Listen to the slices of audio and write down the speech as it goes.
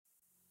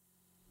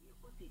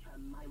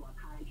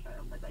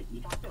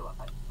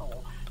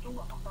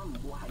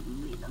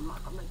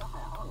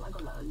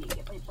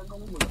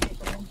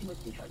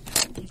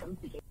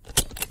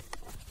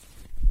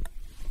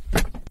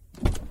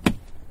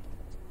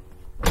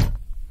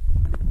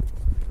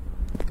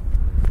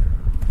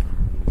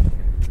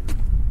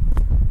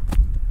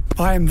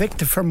I am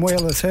Victor from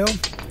Wheelers Hill.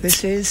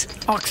 This is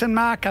Oxen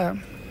Marker.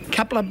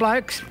 Couple of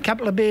blokes,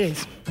 couple of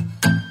beers.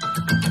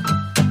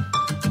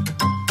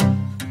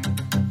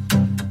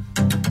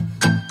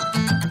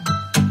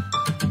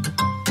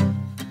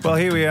 Well,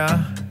 here we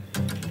are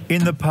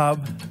in the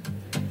pub.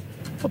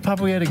 What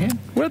pub are we at again?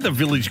 We're at the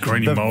Village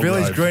Green in Mulgrave. The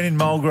Village Green in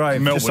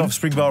Mulgrave, Melbourne. just off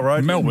Springvale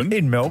Road. Melbourne.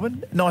 In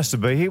Melbourne. Nice to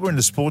be here. We're in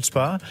the sports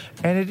bar,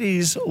 and it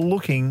is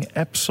looking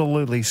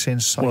absolutely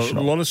sensational.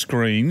 Well, a lot of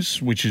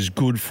screens, which is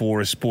good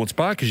for a sports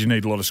bar because you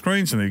need a lot of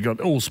screens, and they've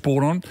got all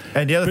sport on.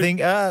 And the other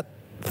thing,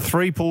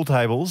 3 pool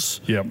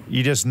tables. Yep.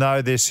 You just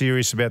know they're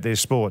serious about their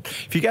sport.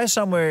 If you go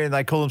somewhere and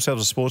they call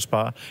themselves a sports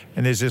bar,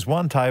 and there's this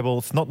one table,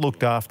 it's not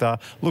looked after,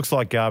 looks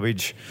like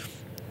garbage.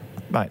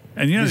 Mate,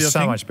 and you know, it's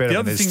so much better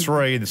when there's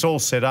 3 and it's all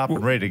set up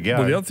and ready to go.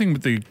 Well, the other thing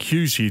with the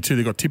queues here too,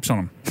 they've got tips on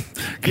them.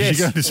 Because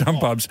you go to some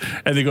pubs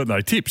and they've got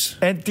no tips.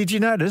 And did you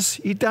notice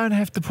you don't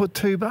have to put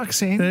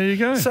 $2 in? There you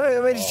go. So,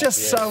 I mean, it's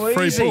just so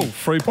easy.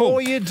 Free pool.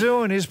 All you're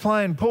doing is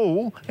playing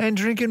pool and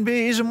drinking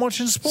beers and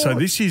watching sport. So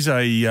this is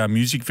a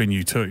music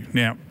venue too.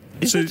 Now,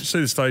 see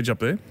the stage up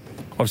there?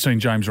 I've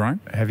seen James Rain.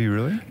 Have you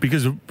really?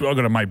 Because I've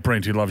got a mate,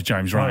 Brent, who loves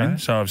James Rain. Right.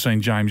 So I've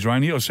seen James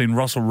Rain here. I've seen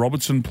Russell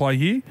Robertson play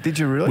here. Did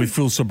you really? With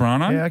Phil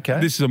Sobrano. Yeah,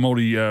 okay. This is a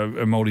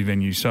multi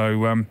venue.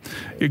 So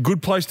a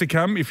good place to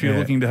come if you're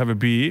looking to have a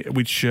beer,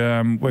 which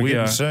we're we getting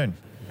are soon.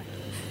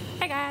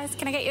 Hey guys,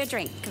 can I get you a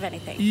drink of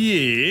anything?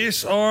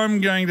 Yes,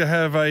 I'm going to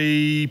have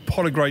a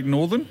pot of Great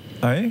Northern.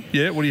 Hey?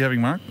 Yeah, what are you having,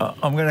 Mark?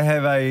 I'm going to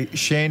have a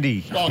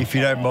shandy, if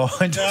you don't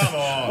mind.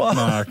 Come on,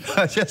 Mark.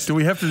 Do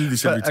we have to do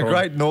this every time? A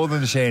Great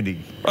Northern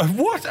shandy.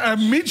 What? A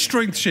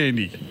mid-strength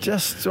shandy?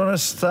 Just want to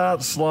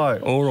start slow.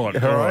 All right.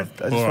 I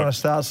just want to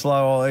start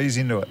slow. I'll ease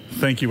into it.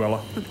 Thank you,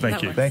 Ella.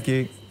 Thank you. Thank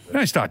you.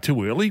 Don't start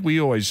too early.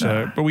 We always,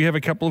 but we have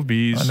a couple of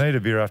beers. I need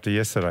a beer after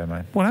yesterday,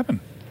 mate. What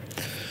happened?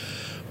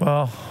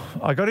 Well,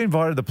 I got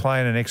invited to play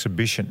in an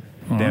exhibition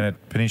down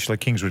at Peninsula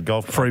Kingswood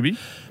Golf Club. Freebie?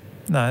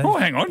 No. Oh,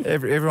 hang on.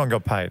 Everyone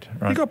got paid.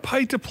 Right? You got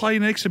paid to play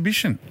an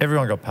exhibition?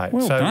 Everyone got paid.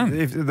 Well done.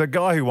 If the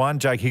guy who won,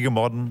 Jake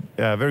Higginbottom,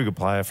 a very good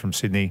player from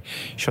Sydney,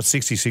 shot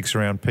 66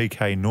 around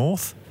PK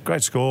North.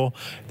 Great score.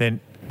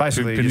 Then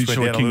basically it just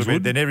went down a little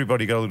bit. Then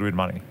everybody got a little bit of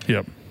money.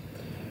 Yep.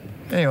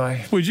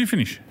 Anyway. Where'd you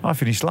finish? I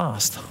finished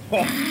last.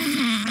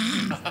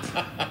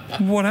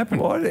 What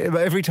happened?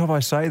 Every time I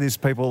say this,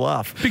 people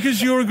laugh.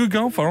 Because you're a good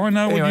golfer. I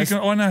know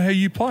I know how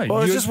you play.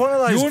 Well, it's just one of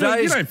those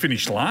days. You don't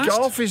finish last.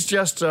 Golf is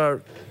just a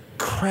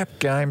crap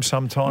game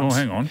sometimes. Oh,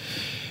 hang on.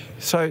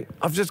 So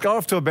I've just got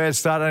off to a bad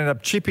start. I ended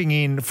up chipping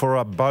in for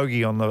a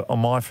bogey on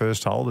my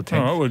first hole, the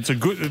 10th. Oh, well, it's a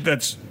good.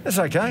 That's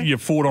okay. You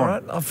fought on. All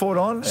right, I fought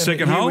on.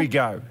 Second hole. hole. Here we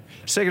go.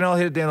 Second hole,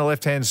 hit it down the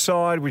left-hand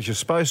side, which you're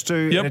supposed to,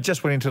 and it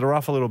just went into the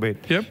rough a little bit.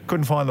 Yep.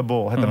 Couldn't find the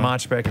ball. Had to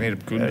march back and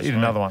hit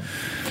another one.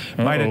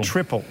 Made a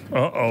triple.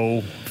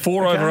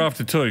 4 over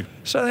after 2.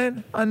 So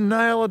then I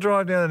nail a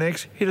drive down the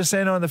next, hit a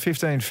sand on the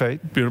 15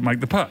 feet. Be able to make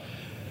the putt.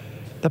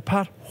 The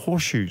putt,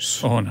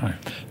 horseshoes. Oh, no.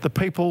 The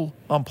people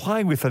I'm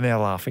playing with are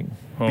now laughing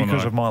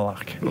because of my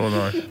luck. Oh,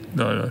 no.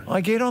 No. I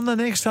get on the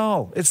next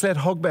hole. It's that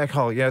hogback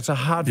hole. Yeah, it's a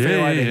hard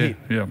fairway to hit.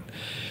 Yeah.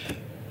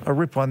 I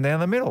rip one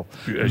down the middle.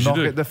 As knock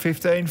you do. at the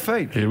 15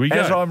 feet. Here we go.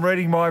 As I'm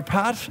reading my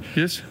putt,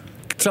 yes,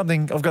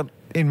 something I've got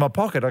in my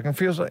pocket, I can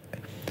feel like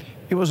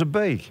it was a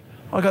bee.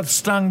 I got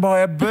stung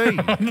by a bee.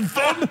 On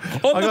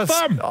the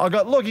thumb. I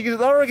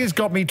reckon it's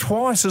got me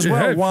twice as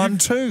well. 1,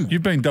 2.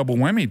 You've been double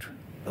whammied.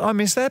 I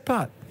missed that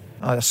putt.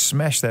 I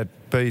smashed that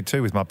bee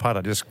too with my putt.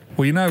 I just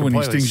when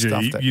he stings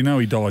you, you know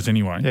he dies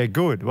anyway. Yeah,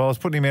 good. Well, I was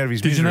putting him out of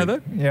his misery. Did you know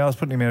that? Yeah, I was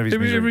putting him out of his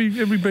misery.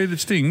 Every bee that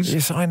stings.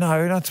 Yes, I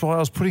know. That's why I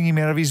was putting him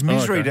out of his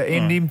misery to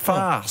end him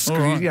fast.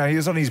 Because he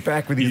was on his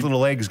back with his little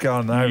legs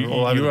going all over the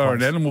place. You are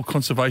an animal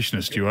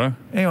conservationist, you are.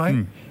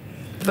 Anyway,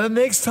 the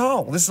next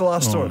hole. This is the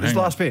last story. This is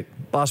last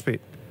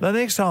bit. The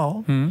next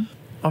hole,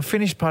 I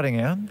finished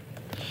putting out.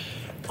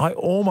 I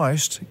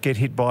almost get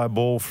hit by a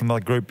ball from the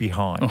group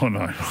behind. Oh,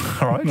 no.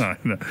 All right? No.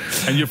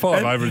 And you're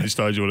 5 over at this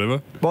stage or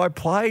whatever. My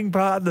playing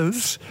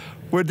partners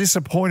were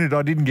disappointed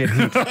I didn't get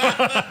hit.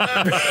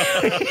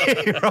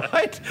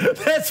 Right?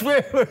 That's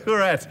where we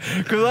were at.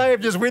 Because they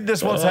have just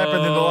witnessed what's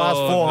happened in the last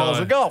 4 holes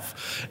of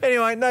golf.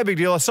 Anyway, no big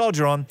deal. I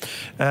soldier on.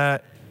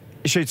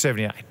 Shoot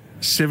 78.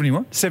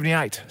 71?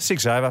 78.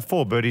 6 over,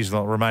 4 birdies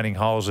on the remaining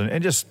holes.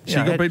 And just... So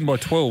you got beaten by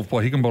 12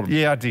 by Higginbottom?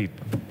 Yeah, I did.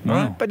 Wow.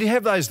 Right? But you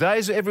have those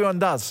days. Everyone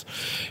does.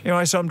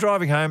 Anyway, so I'm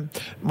driving home.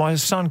 My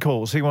son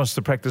calls. He wants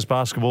to practice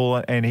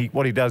basketball, and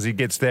what he does, he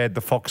gets Dad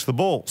to fox the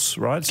balls,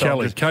 right? So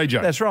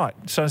KJ. That's right.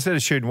 So instead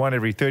of shooting one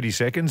every 30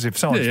 seconds, if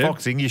someone's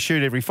foxing, you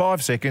shoot every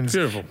 5 seconds.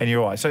 Beautiful. And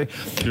you're right. So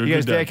he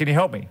goes, Dad, can you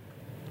help me?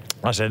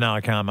 I said, no,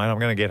 I can't, mate. I'm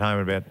going to get home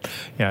at about,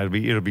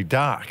 it'll be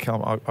dark.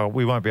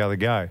 We won't be able to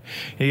go.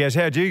 He goes,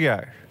 how'd you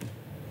go?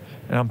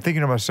 And I'm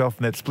thinking to myself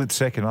in that split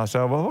second, I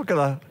said, well, I'm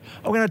going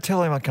to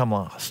tell him I come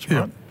last.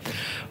 Right?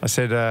 I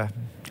said,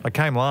 I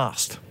came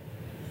last.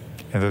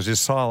 And there was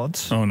just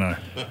silence. Oh, no.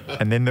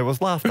 And then there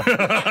was laughter.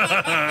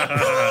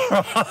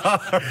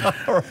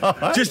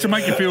 Right. Just to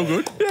make you feel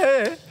good?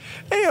 Yeah.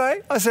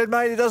 Anyway, I said,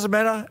 mate, it doesn't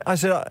matter. I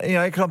said,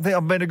 because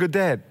I'm being a good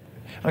dad.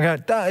 I go,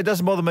 it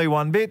doesn't bother me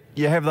one bit.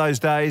 You have those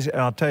days, and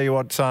I'll tell you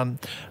what, son,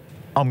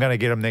 I'm going to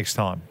get them next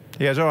time.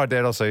 He goes, all right,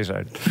 Dad, I'll see you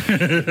soon.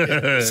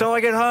 So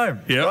I get home,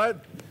 right?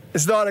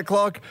 It's 9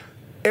 o'clock.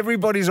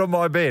 Everybody's on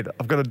my bed.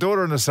 I've got a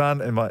daughter and a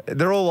son, and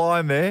they're all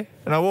lying there.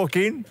 And I walk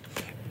in,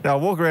 and I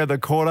walk around the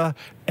corner,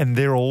 and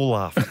they're all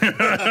laughing.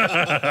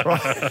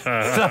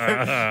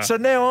 Right? So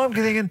now I'm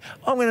thinking,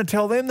 I'm going to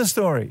tell them the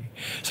story.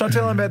 So I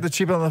tell them about the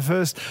chip on the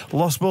first,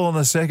 lost ball on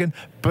the second,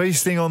 bee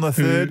sting on the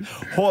third,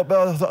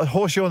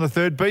 horseshoe on the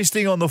third, bee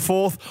sting on the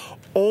fourth,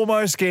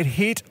 almost get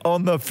hit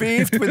on the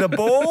fifth with a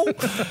ball.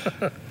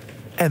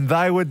 And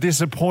they were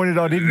disappointed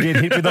I didn't get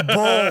hit with a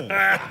ball.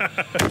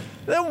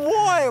 Then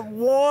why?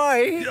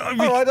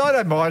 I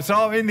don't mind.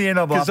 So in the end,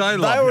 I'm like, they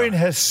were in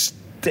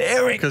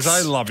hysterics. Because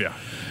they love you.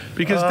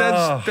 Because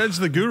Dad's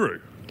the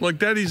guru. Like,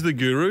 Dad is the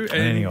guru. And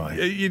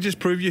anyway, you just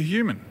prove you're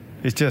human.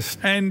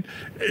 And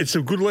it's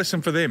a good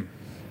lesson for them.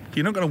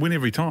 You're not going to win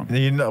every time.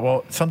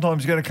 Well,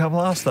 sometimes you're going to come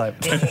last, Dave.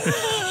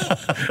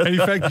 And in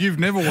fact, you've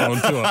never won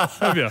on tour,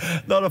 have you?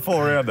 Not a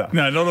 4-rounder.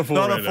 No, not a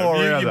 4-rounder. Not a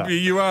 4-rounder.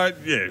 You are,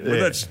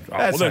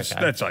 well,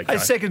 that's okay. Hey,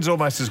 second's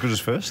almost as good as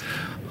first.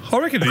 I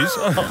reckon it is.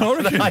 I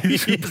reckon it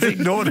is. You just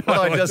ignored what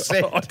I just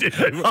said. I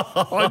didn't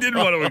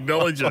want to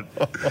acknowledge it.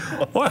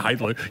 I hate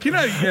losing. You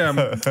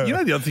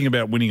know the other thing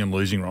about winning and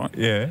losing, right?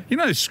 Yeah. You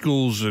know,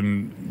 schools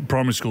and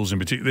primary schools in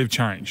particular, they've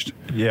changed.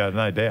 Yeah,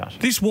 no doubt.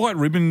 This white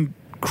ribbon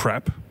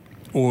crap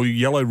or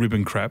yellow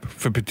ribbon crap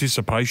for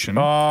participation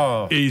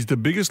is the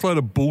biggest load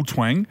of bull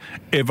twang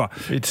ever.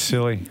 It's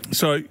silly.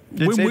 So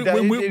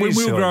when we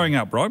were growing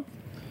up, right?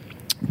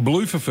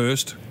 Blue for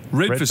first,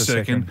 red for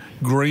second,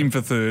 green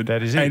for third,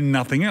 that is it. And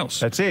nothing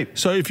else. That's it.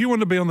 So if you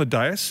wanted to be on the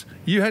dais,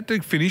 you had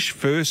to finish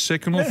first,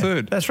 second or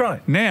third. That's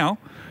right. Now,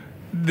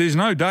 there's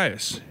no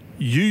dais.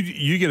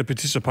 You get a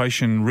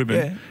participation ribbon.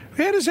 Yeah.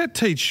 How does that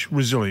teach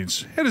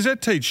resilience? How does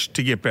that teach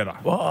to get better?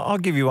 Well, I'll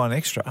give you one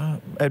extra.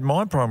 At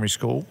my primary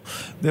school,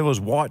 there was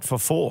white for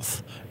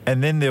fourth,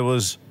 and then there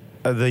was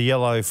the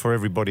yellow for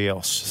everybody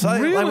else. So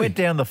really? They went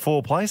down to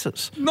 4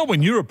 places. Not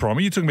when you were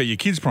primary. You're talking about your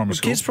kids' primary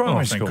school. Kids'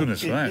 primary Thank school.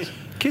 goodness for that.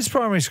 Kids'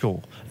 primary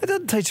school. It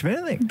doesn't teach them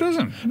anything. It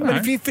doesn't. I mean,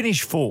 if you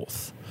finish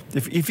fourth,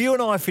 if you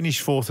and I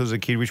finished fourth as a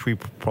kid, which we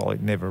probably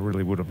never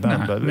really would have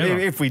done, but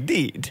if we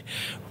did,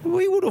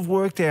 we would have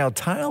worked our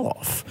tail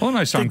off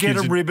to get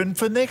a ribbon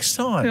for next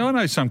time. Yeah, I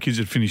know some kids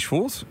that finished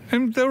fourth,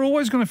 and they're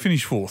always going to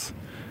finish fourth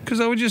because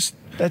they were just...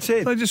 That's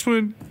it. They just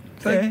weren't...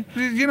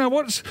 You know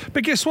what?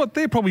 But guess what?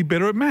 They're probably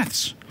better at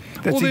maths.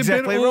 That's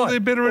exactly right. Or they're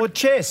better at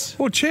chess.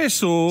 Or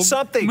chess or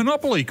something.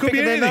 Monopoly. Could be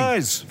anything. Their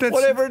nose.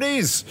 Whatever it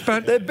is.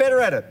 But they're better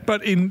at it.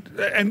 But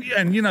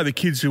and you know, the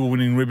kids who were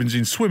winning ribbons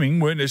in swimming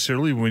weren't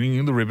necessarily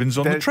winning the ribbons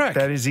on the track.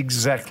 That is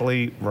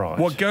exactly right.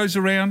 What goes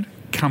around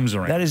comes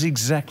around. That is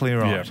exactly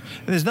right. Yeah.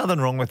 There's nothing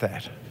wrong with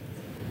that.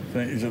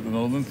 Is it the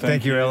Northern?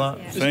 Thank you, Ella.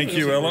 Yeah. Thank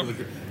you, Ella.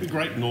 The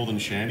Great Northern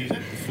Shandy, is that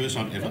the first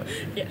time ever?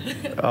 Yeah.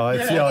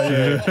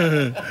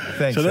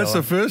 Thanks, so that's Ella.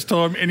 the first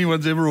time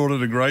anyone's ever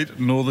ordered a Great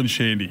Northern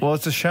Shandy. Well,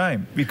 it's a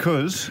shame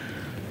because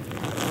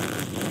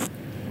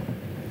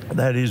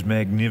that is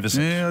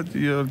magnificent.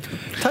 Yeah.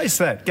 Taste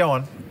that. Go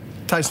on.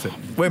 Taste it.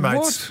 We're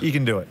mates. What? You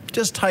can do it.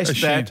 Just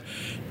taste that.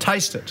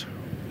 Taste it.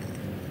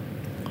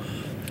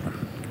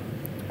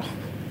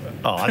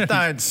 Oh,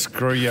 don't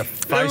screw your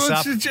face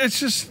up. It's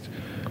just...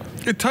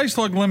 It tastes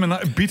like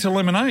lemonade, bitter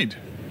lemonade.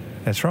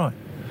 That's right.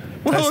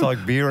 Tastes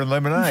like beer and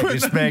lemonade.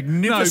 It's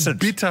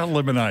magnificent. No, bitter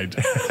lemonade.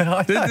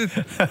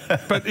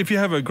 But if you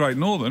have a Great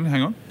Northern,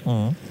 hang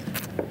on.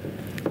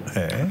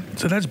 Yeah.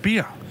 So that's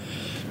beer.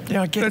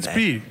 Yeah, I get that. That's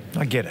beer.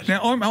 I get it.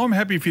 Now, I'm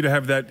happy for you to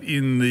have that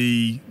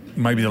in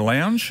maybe the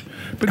lounge,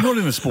 but not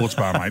in the sports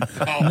bar, mate.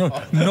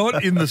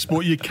 Not in the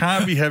sport. You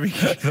can't be having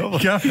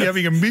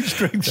a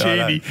mid-strength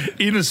shandy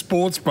in a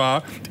sports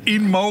bar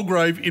in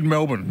Mulgrave in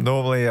Melbourne.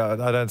 Normally,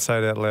 I don't say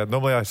it out loud.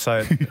 Normally, I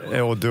say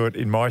it or do it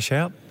in my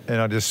shout, and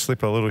I just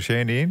slip a little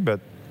shandy in. But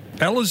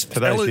Ella's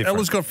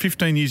got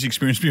 15 years'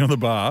 experience beyond the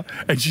bar,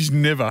 and she's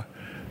never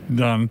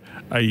done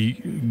a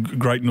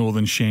Great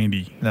Northern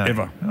Shandy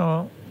ever.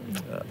 Oh,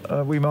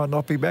 we might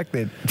not be back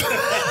then.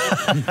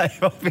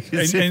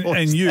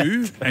 and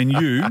you,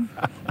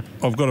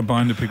 I've got a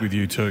bone to pick with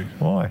you too.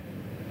 Why?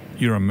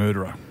 You're a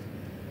murderer.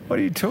 What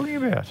are you talking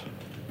about?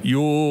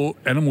 Your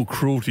animal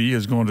cruelty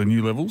has gone to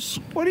new levels.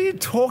 What are you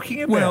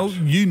talking about? Well,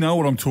 you know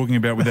what I'm talking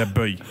about with that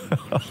bee.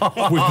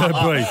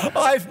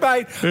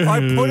 I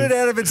put it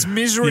out of its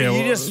misery.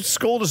 You just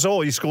schooled us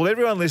all. You schooled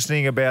everyone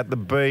listening about the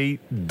bee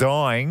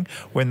dying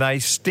when they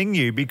sting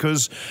you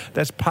because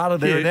that's part of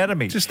their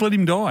anatomy. Just let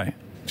him die.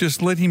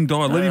 Just let him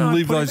die. Let him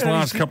live those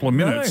last couple of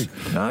minutes.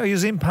 No, he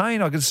was in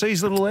pain. I could see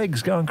his little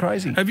legs going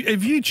crazy. Have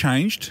you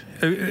changed?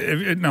 Have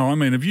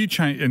you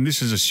changed? And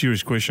this is a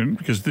serious question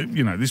because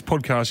this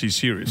podcast is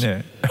serious.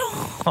 Yeah.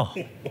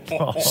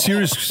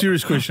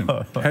 Serious question.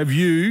 Have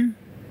you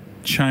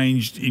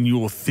changed in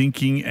your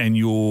thinking and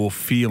your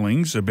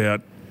feelings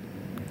about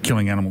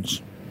killing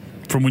animals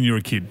from when you were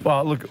a kid?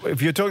 Well, look,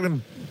 if you're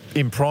talking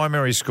in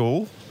primary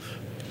school,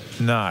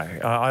 no.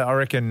 I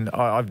reckon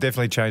I've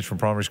definitely changed from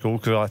primary school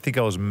because I think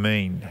I was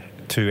mean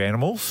to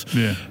animals.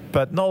 Yeah.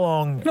 But not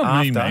long Not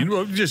after. mean.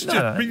 Well,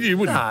 you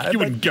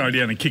wouldn't go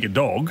down and kick a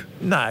dog.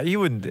 No, you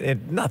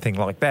wouldn't. Nothing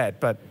like that.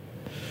 But,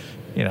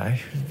 you know,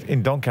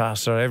 in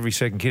Doncaster, every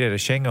second kid had a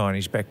Shanghai in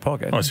his back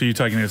pocket. Oh, so you're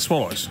taking out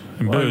swallows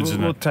and birds We're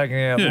and that.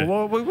 taking out. Yeah.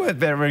 Well, we weren't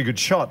very good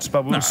shots,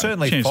 but we No, were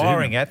certainly chance of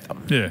firing hitting at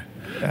them. Yeah.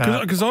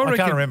 Because I reckon.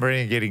 can't remember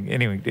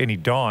any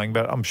dying,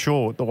 but I'm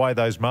sure the way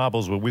those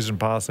marbles were whizzing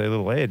past their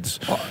little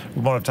heads,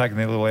 we might have taken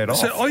their little head off.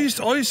 So I used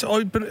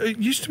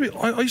to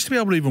be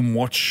able to even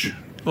watch,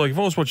 like if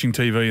I was watching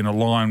TV and a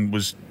lion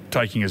was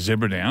taking a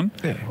zebra down,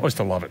 Yeah. I used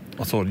to love it.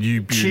 I thought,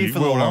 you beauty. Cheer for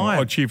the lion.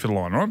 I cheer for the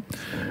lion, right?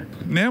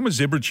 Now I'm a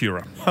zebra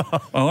cheerer.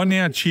 I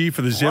now cheer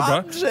for the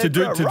zebra, Run,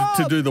 zebra,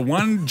 to do the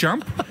one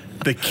jump,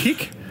 the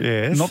kick,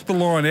 Yes. knock the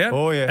lion out,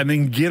 Oh, yeah. and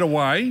then get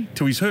away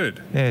to his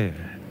herd. Yeah.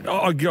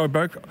 I go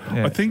back.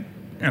 Yeah. I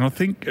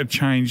think it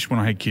changed when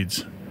I had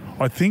kids.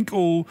 I think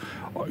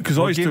because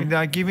I used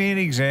to. Give me an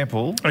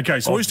example. Okay,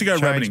 so I used to go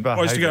changed rabbiting.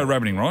 I used to go behaviour.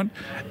 rabbiting, right?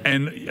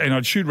 And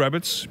I'd shoot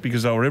rabbits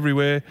because they were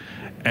everywhere,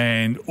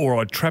 or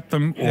I'd trap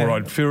them, or Yeah.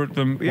 I'd ferret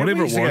them, Yeah, whatever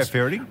we it used to go was.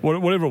 ferreting.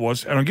 Whatever it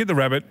was, and I'd get the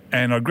rabbit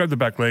and I'd grab the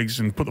back legs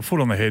and put the foot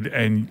on the head,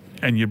 and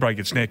you break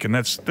its neck, and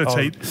that's how.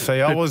 You,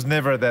 See, I was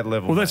never at that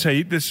level. well, that's how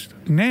you.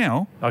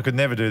 Now I could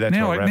never do that to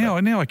now a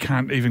rabbit. now I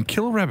can't even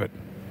kill a rabbit.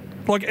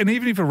 Like, and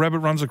even if a rabbit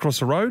runs across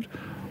the road,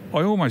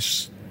 I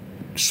almost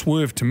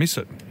swerve to miss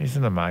it.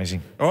 Isn't it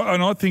amazing?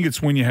 And I think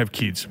it's when you have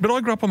kids. But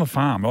I grew up on the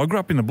farm. I grew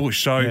up in the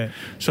bush.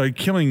 So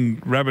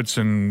killing rabbits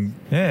and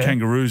Yeah.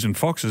 kangaroos and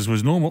foxes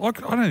was normal. I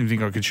don't even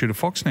think I could shoot a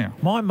fox now.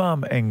 My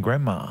mum and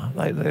grandma,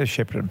 they're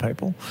Shepparton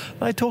people,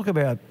 they talk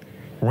about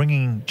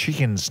wringing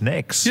chickens'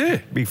 necks. Yeah.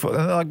 Before,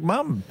 like,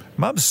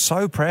 mum's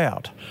so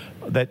proud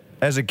that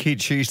as a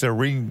kid she used to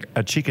wring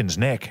a chicken's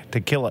neck to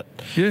kill it.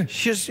 Yeah.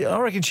 I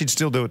reckon she'd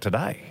still do it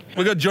today.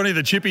 We've got Johnny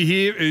the Chippy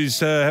here, who's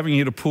having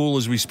hit a pool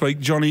as we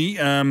speak. Johnny,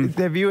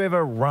 Have you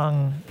ever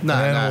wrung No, an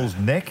no. animal's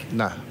neck?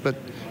 No, but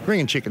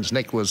ringing chicken's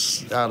neck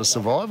was art of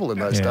survival in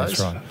those Yeah, days.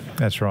 that's right.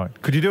 That's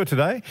right. Could you do it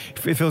today?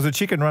 If there was a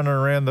chicken running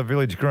around the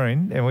village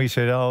green and we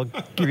said, I'll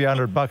give you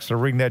 $100 to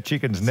wring that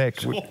chicken's neck,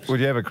 would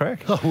you have a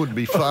crack? I wouldn't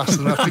be fast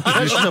enough to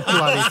catch the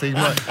bloody thing,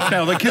 mate.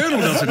 now the Colonel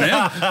does it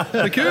now.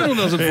 The Colonel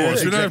does it for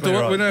us. We don't have to exactly worry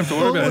I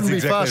about wouldn't it. be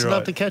exactly fast enough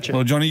right. to catch it.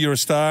 Well, Johnny, you're a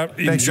star.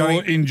 Thanks,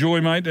 Johnny.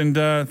 Enjoy, mate, and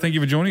thank you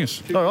for joining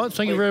us. All right,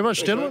 thank you very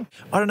much, gentlemen.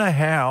 I don't know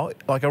how,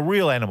 like a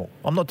real animal,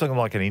 I'm not talking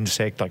like an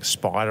insect, like a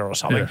spider or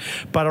something,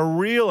 Yeah. but a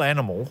real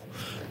animal,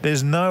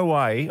 there's no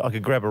way I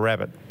could grab a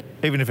rabbit,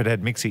 even if it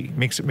had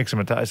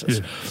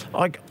myxomatosis,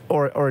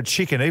 or a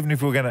chicken, even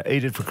if we were going to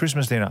eat it for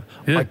Christmas dinner.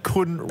 Yeah. I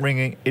couldn't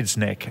wring its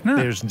neck. No.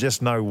 There's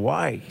just no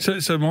way.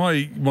 So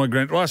my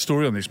last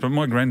story on this, but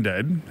my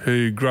granddad,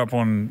 who grew up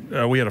on,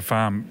 we had a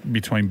farm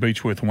between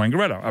Beechworth and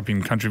Wangaratta up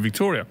in country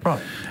Victoria.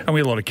 Right. And we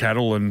had a lot of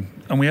cattle and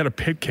we had a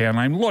pet cow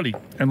named Lottie.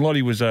 And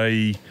Lottie was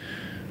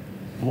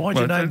Why'd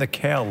you name the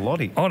cow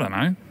Lottie? I don't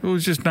know, it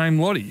was just named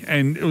Lottie.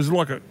 And it was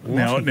like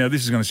now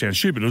this is going to sound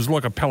stupid, it was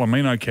like a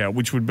Palomino cow,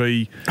 which would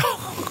be,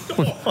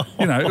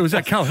 it was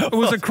that colour. It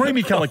was a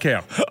creamy colour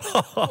cow.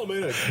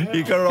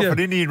 You got it off an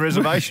Indian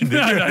reservation,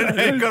 did you?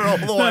 You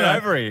got it all the way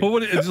over here. Well,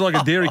 it's like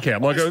a dairy cow.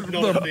 Like That's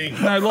not a thing.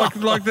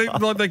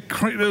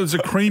 it was a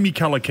creamy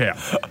colour cow.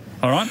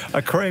 All right?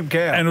 A cream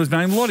cow. And it was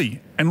named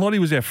Lottie. And Lottie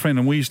was our friend,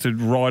 and we used to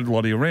ride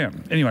Lottie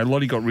around. Anyway,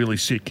 Lottie got really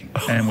sick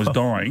and was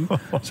dying.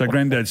 So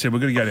Granddad said, we're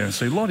going to go down and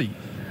see Lottie.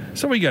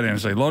 So we go down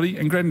and see Lottie,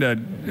 and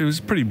Granddad, it was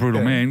a pretty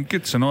brutal man,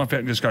 gets a knife out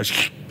and just goes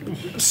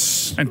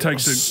and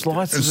takes it,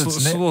 Slices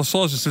its neck.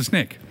 slices its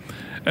neck.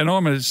 And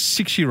I'm a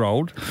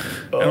 6-year-old,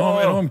 and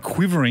I'm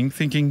quivering,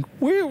 thinking,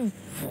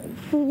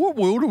 what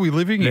world are we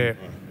living in? Yeah.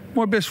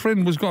 My best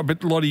friend was gone,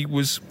 but Lottie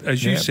was,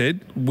 as you Yeah.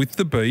 said, with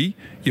the bee,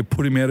 you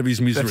put him out of his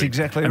misery. That's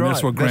exactly and right.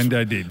 that's what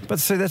Granddad did. But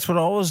see, that's what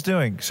I was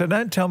doing. So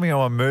don't tell me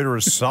I'm a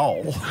murderous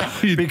soul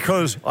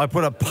because I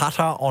put a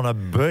putter on a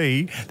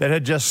bee that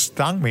had just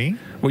stung me.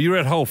 Well, you're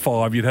at hole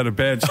 5, you'd had a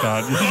bad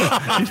start.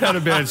 You'd had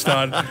a bad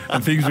start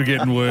and things were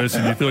getting worse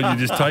and you thought you'd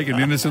just take an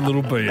innocent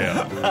little bee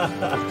out.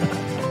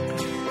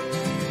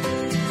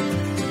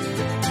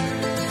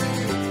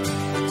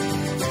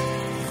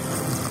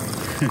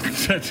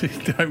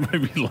 Don't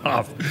make me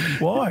laugh.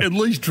 Why? At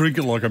least drink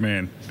it like a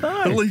man.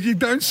 No. At least you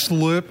don't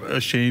slurp a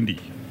shandy.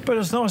 But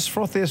it's nice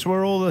frothiest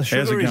where all the How's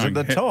sugar it is going?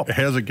 at the top.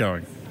 How's it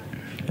going?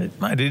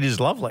 Mate, it is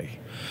lovely.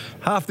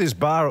 Half this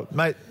bar,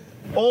 mate,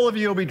 all of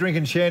you will be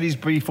drinking shandies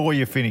before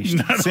you're finished.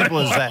 Simple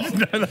as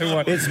that. No, they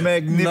won't. It's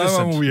magnificent. No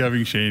one will be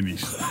having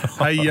shandies.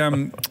 Hey,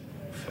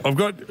 I've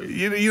got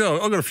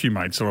I've got a few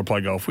mates that I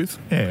play golf with.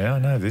 Yeah, I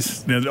know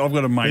this. Now I've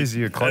got a mate. These are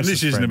your and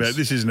closest friends.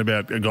 this isn't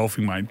about a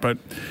golfing mate, but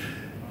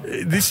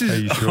this is. Are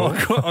you sure?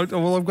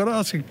 I've got to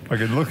ask you. I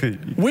can look at you.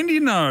 When do you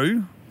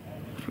know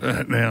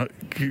Now,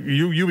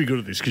 you'll be good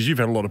at this because you've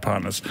had a lot of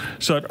partners.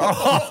 So,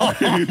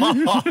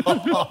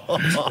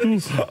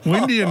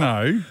 when do you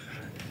know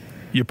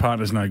your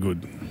partner's no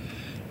good?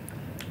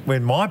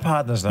 When my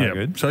partner's no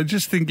good. So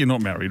just think you're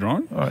not married,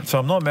 right? All right, so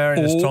I'm not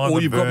married. It's time or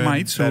to you've got burn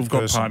mates who that have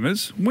got person.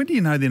 partners. When do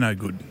you know they're no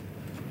good?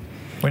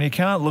 When you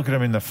can't look at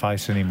them in the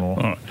face anymore.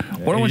 All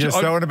right. You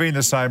just don't want to be in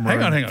the same room.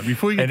 Hang on.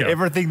 Before you and go.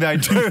 everything they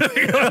do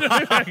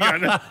hang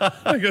on.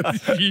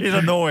 is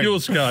annoying. You're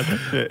scarred.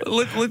 Yeah.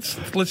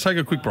 Let's take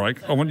a quick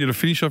break. I want you to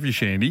finish off your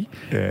shandy,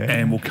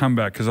 and we'll come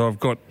back because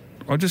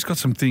I just got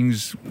some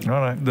things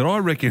that I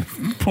reckon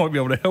might be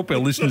able to help our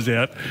listeners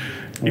out.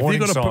 If they've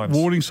got to put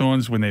warning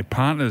signs when their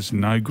partner's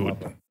no good.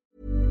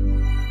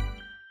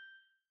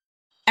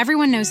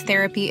 Everyone knows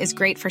therapy is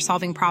great for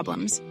solving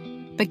problems,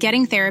 but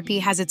getting therapy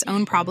has its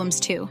own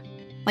problems too,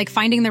 like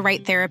finding the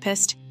right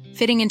therapist,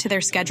 fitting into their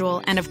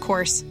schedule, and of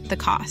course, the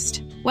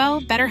cost.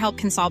 Well, BetterHelp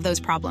can solve those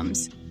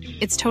problems.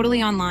 It's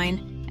totally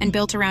online and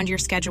built around your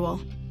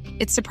schedule.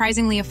 It's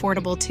surprisingly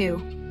affordable too.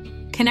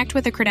 Connect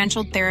with a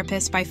credentialed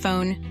therapist by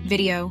phone,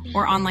 video,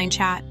 or online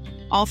chat,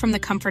 all from the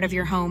comfort of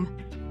your home.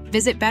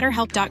 Visit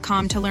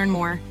BetterHelp.com to learn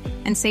more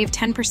and save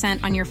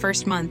 10% on your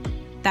first month.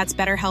 That's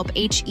BetterHelp,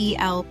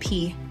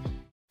 H-E-L-P.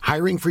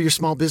 Hiring for your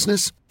small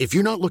business? If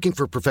you're not looking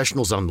for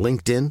professionals on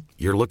LinkedIn,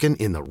 you're looking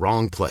in the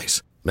wrong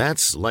place.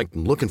 That's like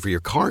looking for your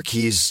car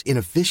keys in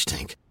a fish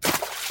tank.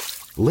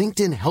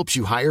 LinkedIn helps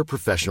you hire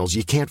professionals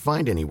you can't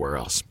find anywhere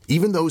else,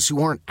 even those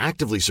who aren't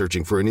actively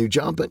searching for a new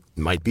job but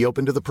might be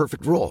open to the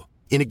perfect role.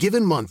 In a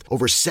given month,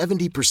 over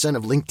 70%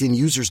 of LinkedIn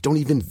users don't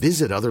even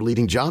visit other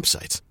leading job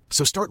sites.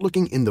 So start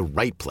looking in the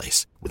right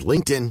place. With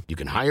LinkedIn, you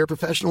can hire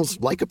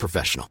professionals like a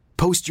professional.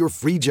 Post your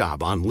free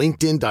job on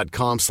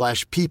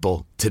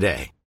linkedin.com/people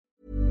today.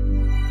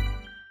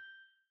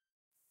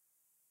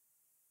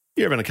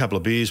 You're having a couple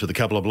of beers with a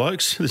couple of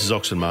blokes. This is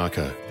Ox and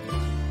Marco.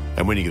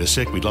 And when you get a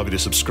sec, we'd love you to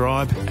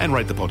subscribe and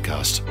rate the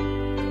podcast.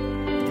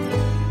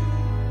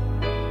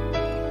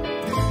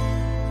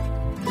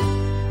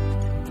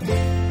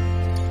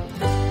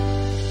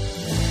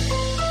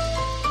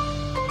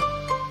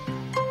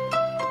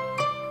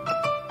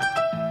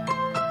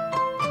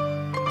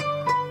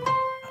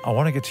 I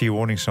want to get to your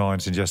warning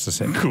signs in just a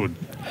second. Good.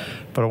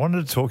 But I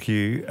wanted to talk to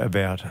you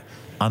about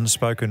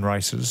unspoken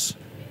races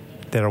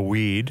that are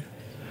weird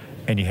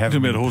and you have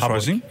Talking them about in horse public.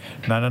 racing?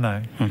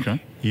 No.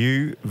 Okay.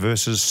 You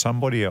versus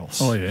somebody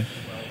else. Oh, yeah.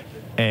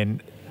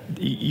 And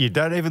you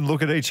don't even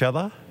look at each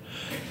other.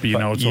 But you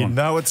know it's on. You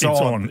know it's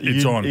on.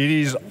 It's on. It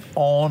is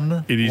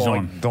on. It is like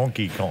on.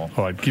 Donkey Kong.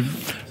 All right.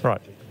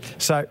 Right.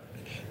 So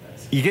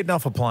you're getting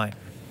off a plane.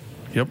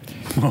 Yep.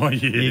 Oh,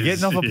 yes. You're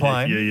getting off a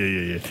plane.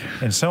 Yeah.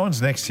 And someone's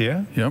next to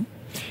you. Yep.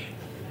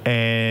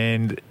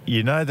 And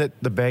you know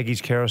that the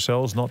baggage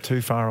carousel's not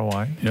too far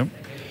away. Yep.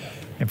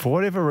 And for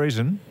whatever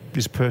reason,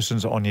 this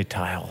person's on your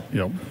tail.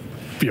 Yep.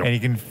 And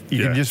you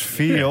can just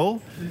feel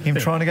him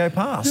trying to go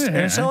past. Yeah. And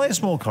it's only a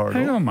small corridor.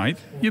 Hang on, mate.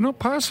 You're not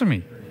passing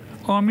me.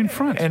 I'm in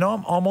front. And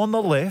I'm on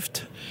the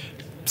left.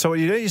 So what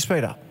you do, you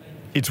speed up.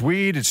 It's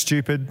weird, it's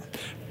stupid,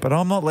 but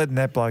I'm not letting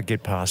that bloke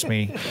get past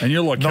me. And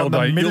you're like Not in a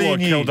Kel million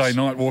years. Day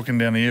Night walking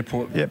down the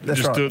airport. Yep,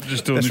 that's right.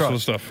 Just doing this sort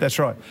of stuff. That's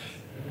right.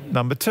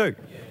 Number two,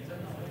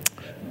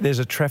 there's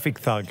a traffic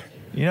thug.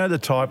 You know the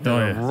type that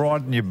are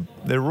right on you.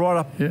 They're right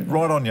up,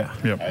 right on you.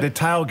 Yep. They're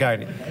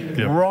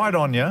tailgating, right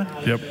on you.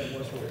 Yep.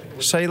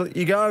 So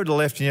you go over to the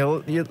left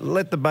and you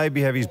let the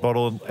baby have his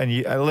bottle and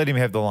you let him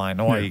have the lane.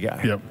 Away you go.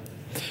 Yep.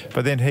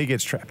 But then he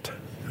gets trapped.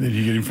 Then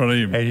you get in front of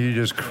him. And you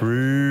just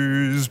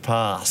cruise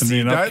past. And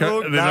then up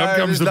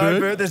comes the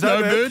bird. There's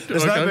no bird.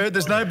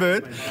 There's no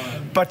bird.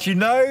 But you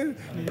know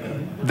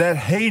that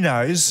he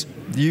knows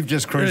you've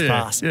just cruised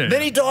past. Yeah.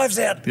 Then he dives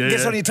out,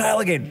 gets on your tail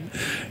again.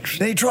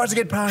 Then he tries to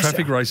get past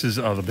Traffic you. races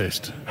are the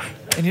best.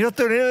 And you're not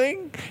doing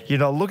anything. You're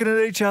not looking at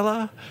each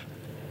other.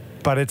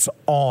 But it's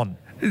on.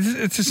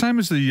 It's the same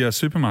as the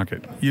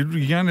supermarket. You're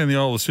going down the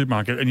aisle of the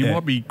supermarket and you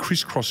might be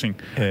crisscrossing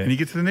and you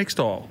get to the next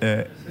aisle.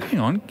 Hang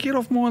on, get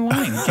off my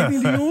lane. Get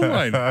into your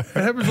lane. It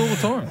happens all the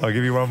time. I'll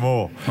give you one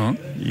more. Huh?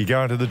 You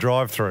go into the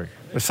drive-through.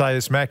 Let's say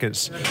it's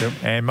Macca's. Yep.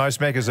 And most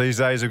Macca's these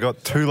days have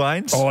got 2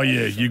 lanes. Oh,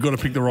 yeah, you've got to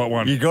pick the right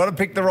one. You've got to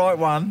pick the right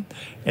one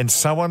and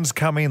someone's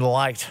coming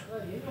late.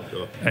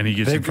 And he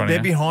gets in front of you.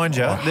 They're behind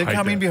you. They've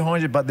come in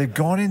behind you, but they've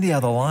gone in the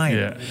other lane.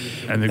 Yeah.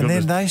 And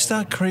then they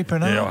start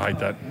creeping up. Yeah, I hate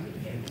that.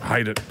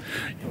 Hate it.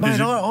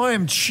 Mate, I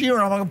am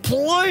cheering. I'm like,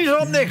 please,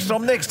 I'm next.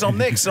 I'm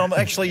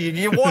actually,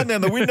 you wind down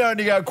the window and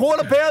you go,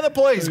 quarter pounder,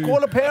 please,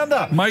 quarter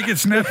pounder. Make it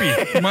snappy.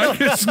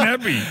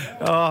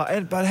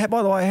 But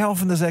by the way, how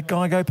often does that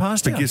guy go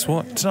past you? But guess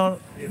what? It's not.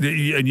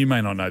 And you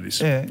may not know this.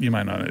 Yeah. You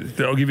may not know this.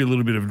 I'll give you a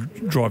little bit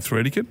of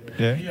drive-through etiquette.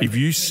 Yeah. If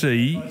you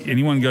see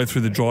anyone go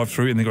through the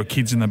drive-through and they've got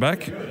kids in the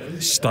back,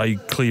 stay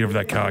clear of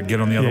that car. Get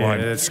on the other lane.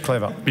 Yeah, that's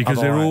clever. Because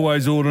they're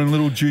always ordering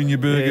little junior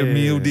burger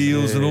meal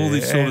deals and all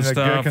this sort of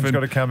stuff. And the gherkin's got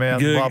to come out,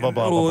 blah, blah,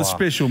 blah, All blah, the blah.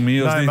 special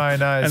meals. No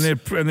mayonnaise.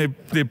 And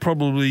they're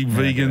probably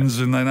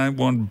vegans and they don't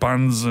want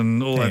buns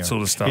and all that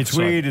sort of stuff. It's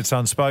weird, it's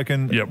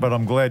unspoken, but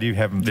I'm glad you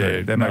haven't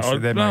too. That makes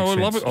sense. I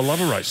love it. I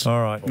love a race.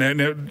 All right.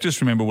 Now,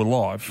 just remember we're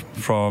live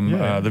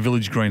from the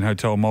Village Green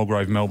Hotel,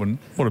 Mulgrave, Melbourne.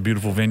 What a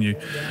beautiful venue.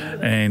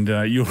 And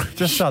you're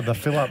Just started to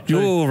fill up.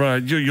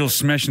 you're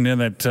smashing down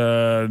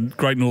that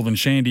Great Northern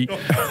Shandy.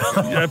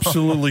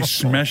 Absolutely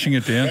smashing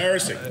it down.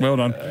 Embarrassing. Well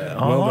done.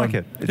 I Well like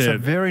done. it. It's a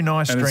very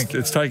nice And drink.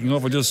 It's taking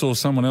off. I just saw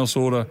someone else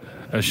order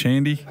a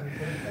shandy.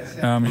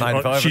 Mate,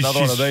 if I have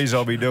another one of these,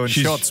 I'll be doing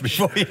shots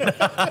before you know.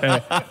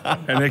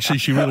 And actually,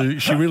 she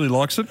really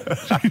likes it.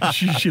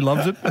 she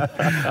loves it.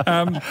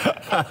 I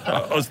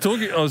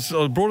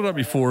brought it up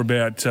before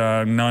about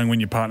knowing when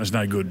your partner's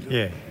no good.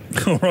 Yeah.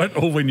 All right,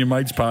 or when your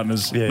mate's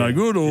partner's no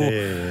good, or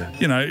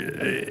you know,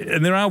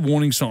 and there are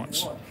warning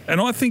signs. And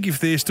I think if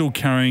they're still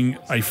carrying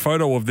a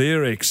photo of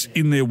their ex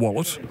in their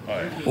wallet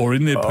or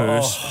in their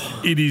purse,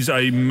 it is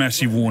a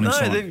massive warning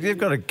sign. No, they've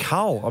got to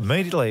cull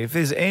immediately. If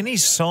there's any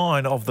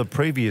sign of the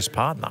previous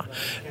partner,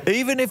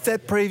 even if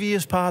that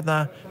previous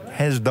partner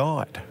has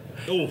died.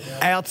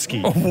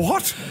 Outski. Oh,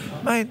 what?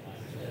 Mate,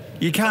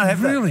 you can't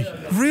have Really?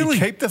 that. Really?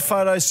 You keep the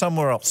photo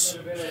somewhere else.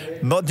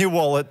 Not in your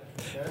wallet,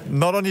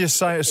 not on your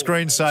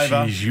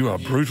screensaver. Jeez, you are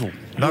brutal.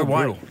 No You're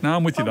way. brutal. No,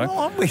 I'm with you, though.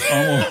 I'm with you.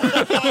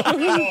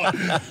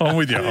 I'm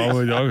with you.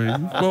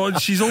 Well,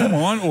 she's all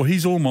mine, or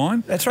he's all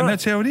mine. That's right. And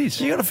that's how it is.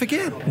 You got to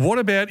forget. What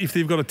about if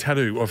they've got a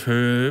tattoo of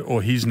her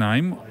or his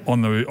name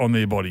on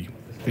their body?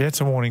 Yeah,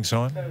 it's a warning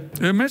sign.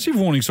 A massive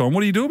warning sign.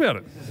 What do you do about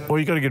it? Well,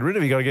 you got to get rid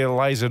of it. You got to get it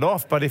lasered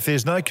off. But if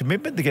there's no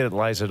commitment to get it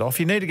lasered off,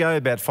 you need to go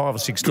about 5 or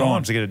 6 Gone.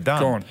 times to get it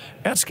done. Gone.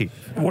 Outski.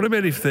 What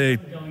about if they're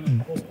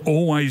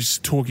always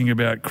talking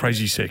about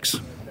crazy sex?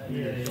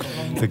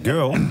 The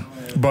girl.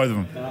 Both of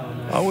them.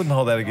 I wouldn't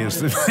hold that against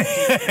them.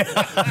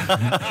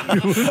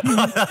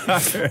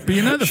 But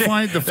you know the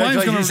flame's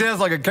going He to... sounds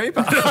like a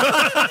keeper.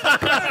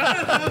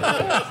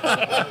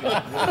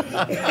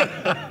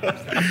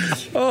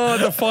 Oh,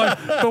 the flame.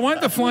 But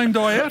won't the flame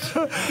die out?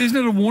 Isn't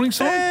it a warning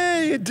sign?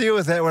 Yeah, you deal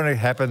with that when it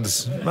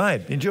happens.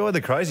 Mate, enjoy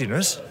the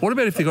craziness. What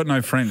about if they've got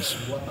no friends?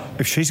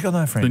 If she's got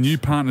no friends. The new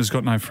partner's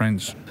got no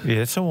friends. Yeah,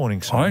 that's a warning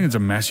I sign. think it's a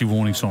massive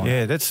warning sign.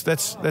 Yeah, that's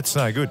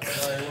no good.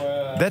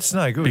 That's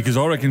no good. Because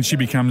I reckon he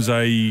becomes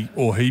a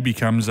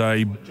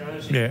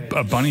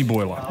bunny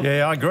boiler.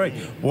 Yeah, I agree.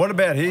 What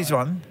about his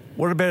one?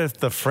 What about if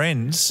the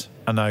friends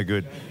are no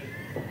good?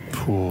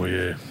 Oh,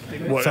 yeah.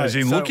 What, So- as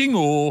in so- looking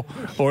or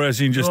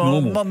as in just Well,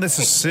 normal? Not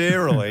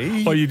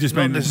necessarily. Oh, you just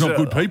mean it's not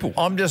good people.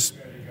 I'm just,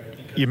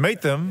 you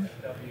meet them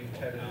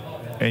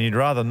and you'd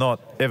rather not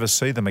ever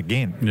see them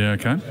again. Yeah,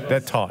 okay.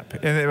 That type.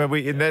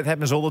 And that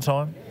happens all the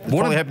time. It's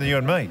What probably a- happened to you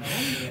and me.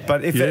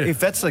 But if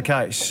that's the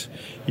case,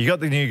 you got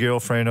the new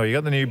girlfriend or you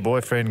got the new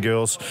boyfriend,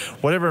 girls,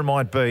 whatever it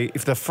might be,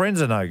 if the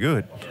friends are no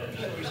good,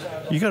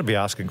 you got to be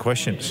asking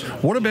questions.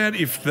 What about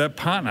if the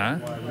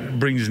partner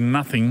brings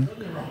nothing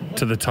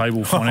to the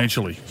table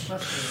financially?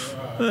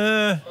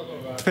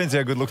 Depends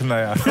how good looking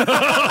they are.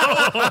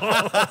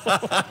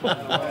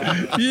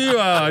 You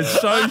are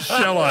so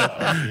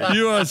shallow.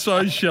 You are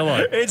so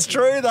shallow. It's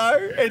true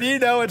though, and you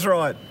know it's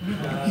right.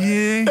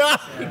 Yeah.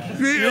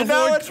 You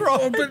know it's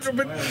right.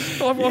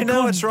 You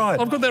know it's right.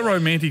 I've got that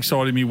romantic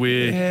side of me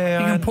where Yeah,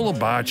 you I- can pull a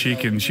bar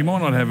chick and she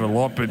might not have a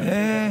lot, but,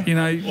 Yeah. you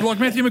know, like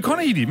Matthew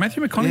McConaughey did.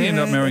 Matthew McConaughey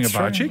ended up marrying a that's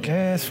bar true. chick.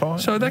 Yeah, it's fine.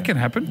 So that can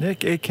happen.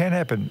 It can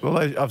happen. Well,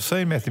 I've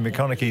seen Matthew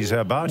McConaughey's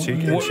bar chick,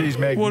 and What- she's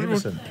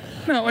magnificent.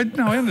 No,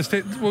 I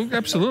understand. Well,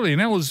 absolutely,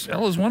 and Ella's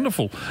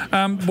wonderful.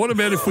 What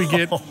about if we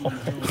get?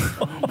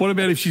 What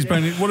about if she's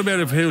been? What about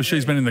if he or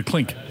she's been in the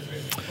clink?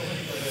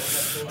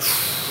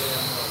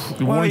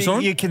 The Well, warning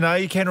sign? you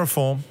can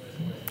reform.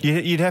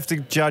 You'd have to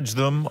judge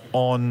them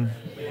on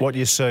what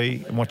you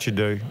see and what you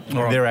do,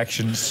 All right. their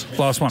actions.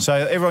 Last one. So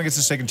everyone gets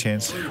a second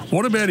chance.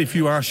 What about if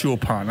you ask your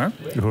partner,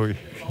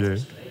 Yeah.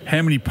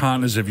 how many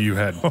partners have you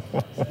had?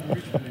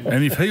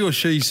 And if he or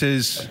she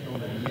says,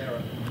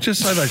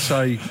 just say they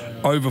say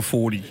over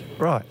 40,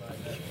 Right.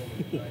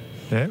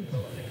 Yeah.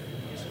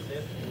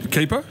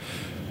 keeper?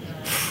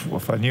 Well,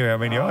 if I knew how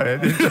many I had,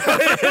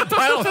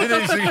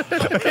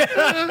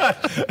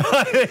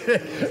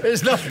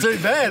 it's not too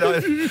bad.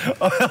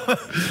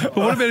 But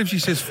what about if she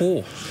says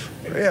 4?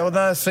 Yeah, well,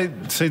 no. See,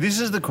 this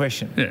is the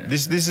question. Yeah.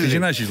 This is 'Cause you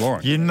it. know she's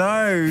lying. You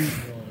know,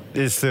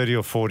 there's 30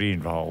 or 40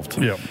 involved.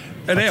 Yeah. At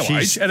But our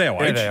she's- age. At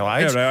our age.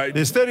 At our age.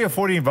 There's 30 or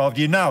 40 involved.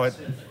 You know it,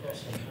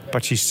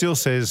 but she still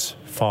says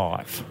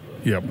 5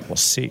 Yep. or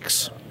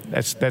 6.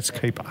 That's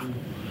keeper.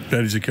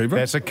 That is a keeper.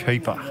 That's a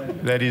keeper.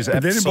 That is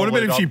But then, absolute. what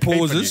about if she I'm keeping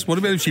pauses? you. What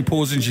about if she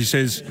pauses and she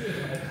says,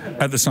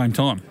 at the same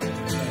time?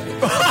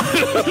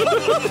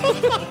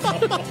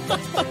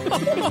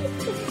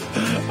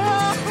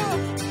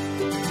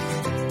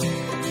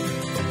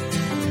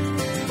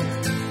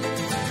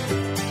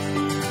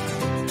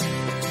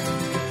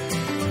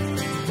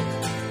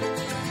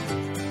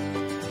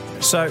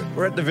 So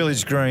we're at the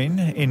Village Green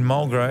in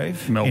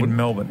Mulgrave, Melbourne. in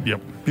Melbourne.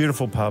 Yep.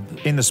 Beautiful pub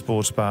in the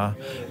sports bar,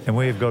 and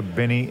we've got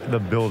Benny the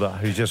Builder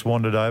who's just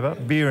wandered over,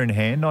 beer in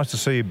hand. Nice to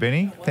see you,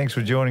 Benny. Thanks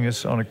for joining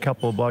us on a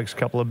couple of blokes,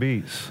 couple of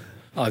beers.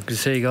 Oh, good to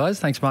see you guys.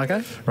 Thanks,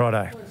 Marco.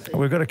 Righto,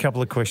 we've got a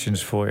couple of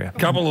questions for you.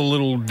 Couple of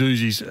little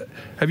doozies.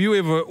 Have you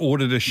ever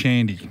ordered a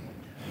shandy?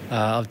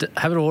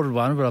 Haven't ordered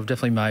one, but I've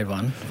definitely made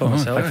one for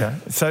myself. Okay.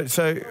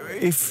 So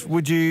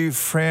would you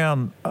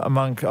frown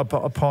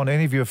upon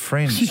any of your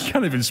friends? You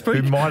can't even speak.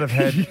 Who might have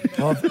had... You've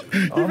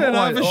had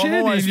half a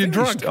shandy and you're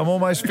drunk. I'm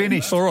almost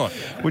finished. All right.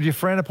 Would you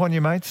frown upon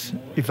your mates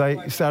if they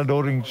started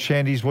ordering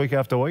shandies week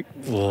after week?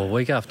 Well,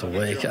 week after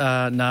week.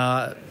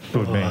 Nah.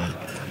 Good man.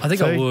 I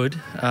think I would.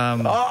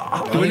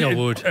 I think I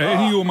would.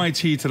 Any of your mates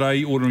here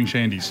today ordering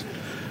shandies?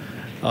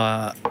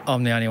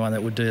 I'm the only one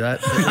that would do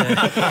that.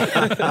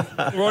 Yeah.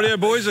 Rightio,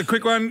 boys, a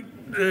quick one.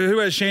 Who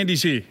has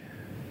shandies here?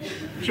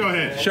 Show of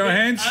hands. Show of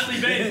hands.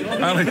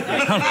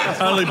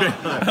 Only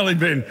Ben. Only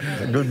Ben.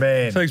 Good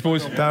man. Thanks,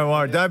 boys. Don't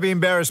worry. Don't be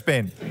embarrassed,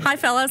 Ben. Hi,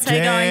 fellas. How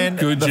you Jan,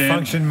 going? Good, the Jan.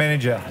 function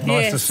manager.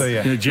 Nice to see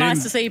you. Yeah, Jan,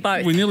 Nice to see you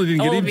both. We nearly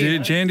didn't All get of in, you.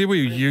 Jan, did we?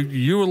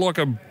 You were like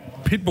a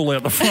pit bull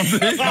out the front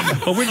there.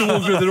 I went to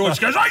walk through the door.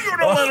 She goes, you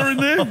not let her in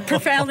there.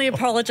 Profoundly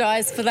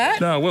apologise for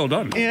that. No, well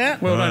done. Yeah.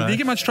 Well done. Do you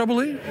get much trouble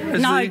here?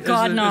 No,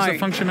 God, no. As a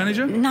function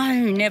manager? Do No,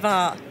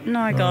 never.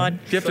 No, God.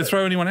 you have to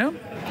throw anyone out?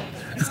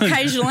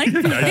 Occasionally.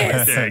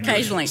 Yes, Yeah.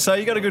 occasionally. So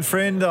you got a good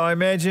friend, I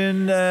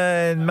imagine,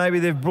 and maybe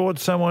they've brought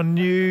someone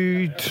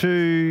new to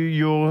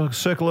your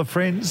circle of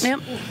friends. Yep.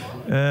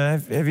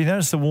 Have you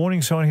noticed the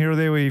warning sign here or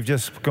there where you've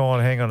just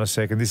gone, hang on a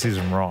second, this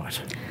isn't right?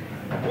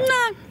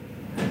 No.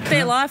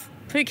 Their life.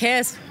 Who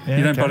cares? Yeah,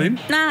 You don't okay. butt in?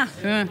 Nah.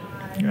 Yeah,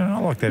 I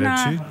like that Nah.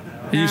 attitude.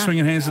 Are you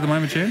swinging hands at the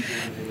moment, Jan?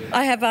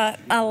 I have a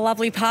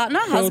lovely partner,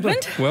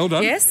 husband. Well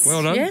done. Yes.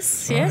 Well done.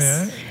 Yes, Oh,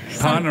 yes. yeah.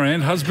 Partner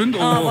and husband? Or...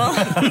 Oh, well,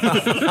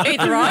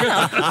 either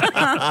either.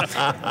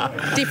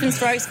 Different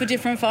strokes for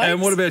different folks.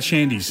 And what about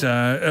shandies?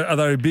 Are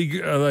they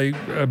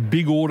a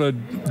big order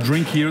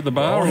drink here at the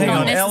bar? Oh, hang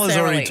Not on. Ella's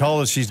necessarily. already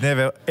told us she's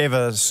never,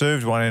 ever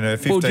served one in her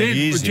 15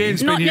 years. here.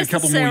 Jan's been Not here a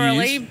couple more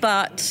necessarily, years.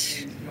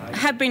 but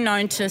have been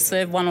known to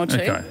serve one or two.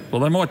 Okay. Well,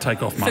 they might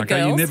take off, Marco.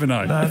 You girls. never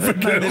know. No, they've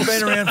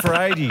been around for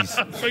ages.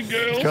 For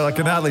girls. God, I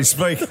can hardly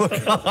speak.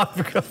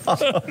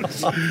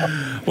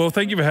 Well,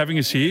 thank you for having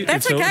us here.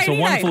 That's it's okay, a any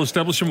wonderful day.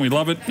 establishment. We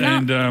love it, No.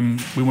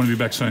 and we want to be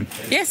back soon.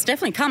 Yes,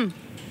 definitely. Come.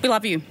 We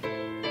love you.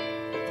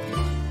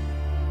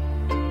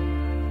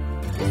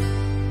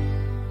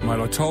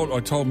 Mate, I told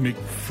Mick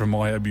from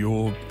IAB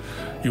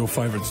your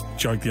favourite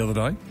joke the other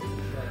day.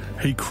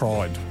 He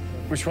cried.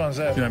 Which one's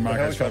that? You know,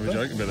 Marco's The favourite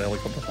joke about the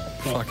helicopter.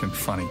 Fucking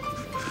funny.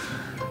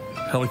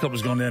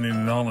 Helicopter's gone down in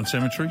an island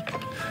cemetery.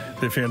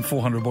 They found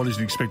 400 bodies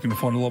and expecting to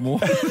find a lot more.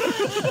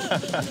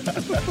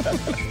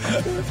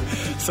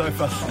 So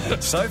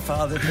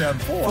far they've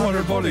found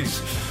 400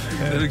 bodies.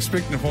 They're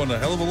expecting to find a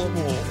hell of a lot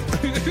more.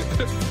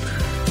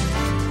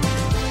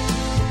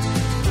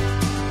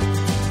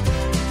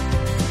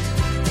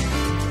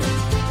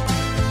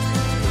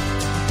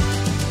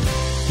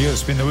 You got to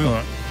spin the wheel. All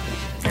right.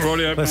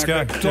 Rightio, Let's go.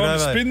 Marco. Get Time to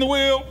over. spin the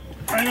wheel.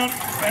 Hang on.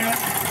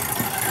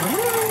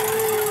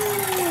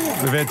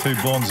 We've had two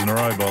blondes in a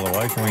row, by the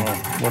way. Can we?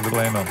 What did it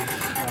land on?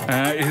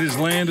 It has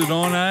landed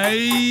on a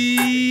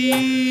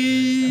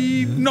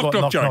knock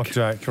joke. Knock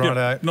joke.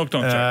 Righto. Yep, knock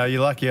joke.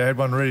 You're lucky I had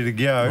one ready to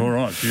go. All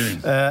right,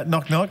 beauty.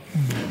 Knock.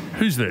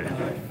 Who's there?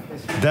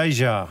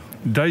 Deja.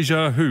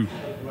 Deja who?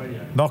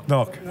 Knock.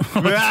 That's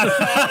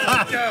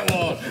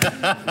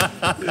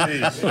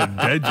a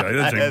dad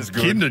joke. That's a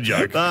kinder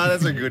joke.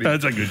 That's a goodie.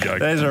 That's a good joke.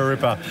 There's a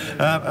ripper.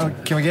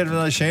 Can we get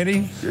another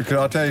shandy?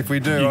 I'll tell you if we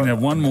do. You can have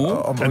one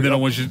more, and then I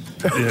want you.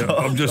 Yeah,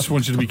 I just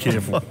want you to be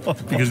careful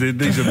because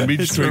these are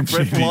midstream It's a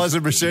breathalyzer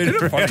shandies. machine Isn't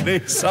it around funny?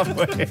 here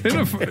somewhere.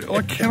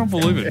 I cannot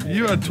believe it.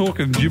 You are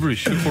talking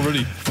gibberish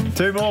already.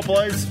 Two more,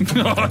 please.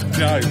 No,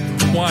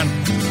 one.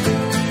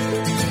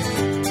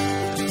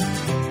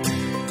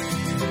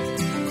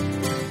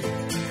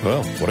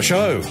 Well, what a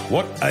show.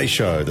 What a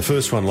show. The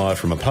first one live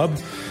from a pub.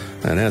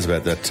 And how's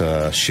about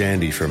that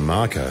shandy from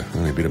Marco?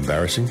 Only a bit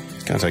embarrassing.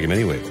 Can't take him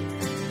anywhere.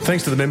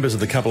 Thanks to the members of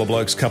the Couple of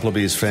Blokes, Couple of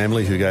Beers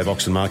family who gave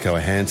Ox and Marco a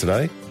hand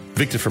today.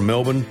 Victor from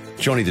Melbourne,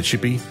 Johnny the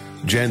Chippy,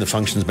 Jan the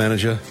Functions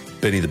Manager,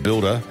 Benny the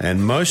Builder,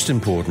 and most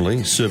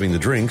importantly, serving the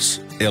drinks,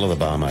 Ella the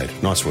Barmaid.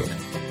 Nice work.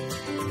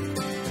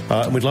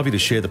 And we'd love you to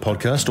share the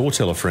podcast or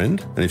tell a friend.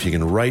 And if you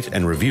can rate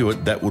and review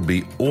it, that would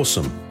be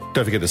awesome.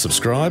 Don't forget to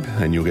subscribe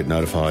and you'll get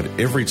notified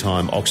every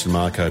time Ox and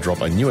Marco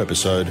drop a new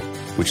episode,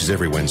 which is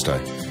every Wednesday.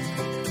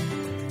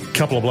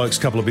 Couple of Blokes,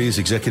 Couple of Beers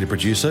executive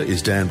producer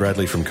is Dan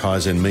Bradley from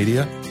Kaizen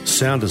Media.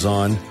 Sound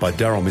design by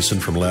Daryl Misson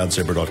from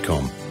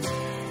loudzebra.com.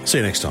 See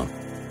you next time.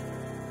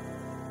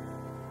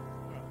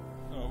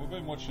 Oh, we've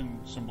been watching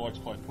some blokes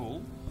play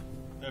pool.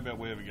 How about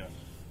we ever go?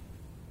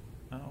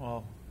 Oh,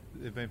 well,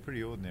 they've been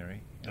pretty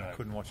ordinary. I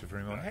couldn't watch it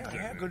very much.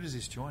 How good is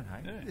this joint,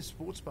 hey? Yeah. This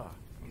sports bar.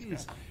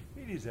 It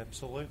is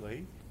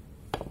absolutely...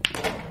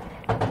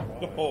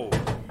 Oh,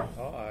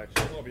 Oh,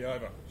 she might be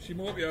over. She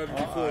might be over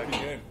before it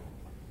began.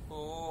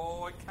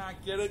 Oh, I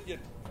can't get it yet.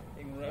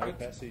 Rabbit.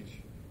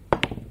 passage.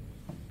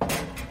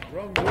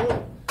 Wrong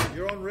ball.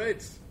 You're on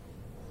reds.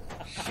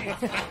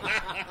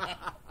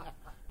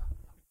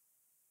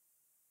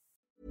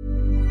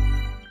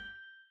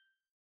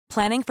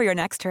 Planning for your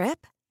next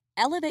trip?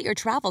 Elevate your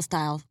travel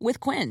style with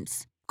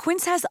Quince.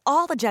 Quince has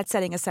all the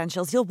jet-setting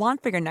essentials you'll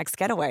want for your next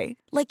getaway,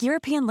 like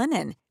European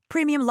linen,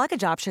 premium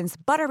luggage options,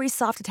 buttery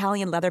soft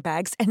Italian leather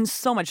bags, and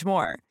so much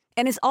more.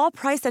 And is all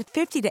priced at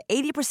 50 to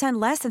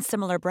 80% less than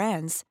similar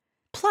brands.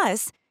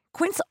 Plus,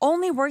 Quince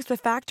only works with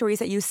factories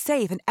that use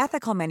safe and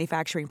ethical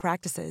manufacturing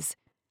practices.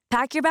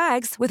 Pack your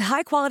bags with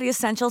high-quality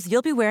essentials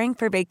you'll be wearing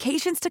for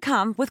vacations to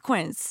come with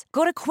Quince.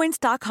 Go to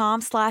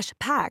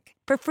quince.com/pack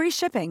for free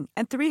shipping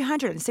and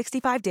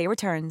 365-day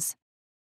returns.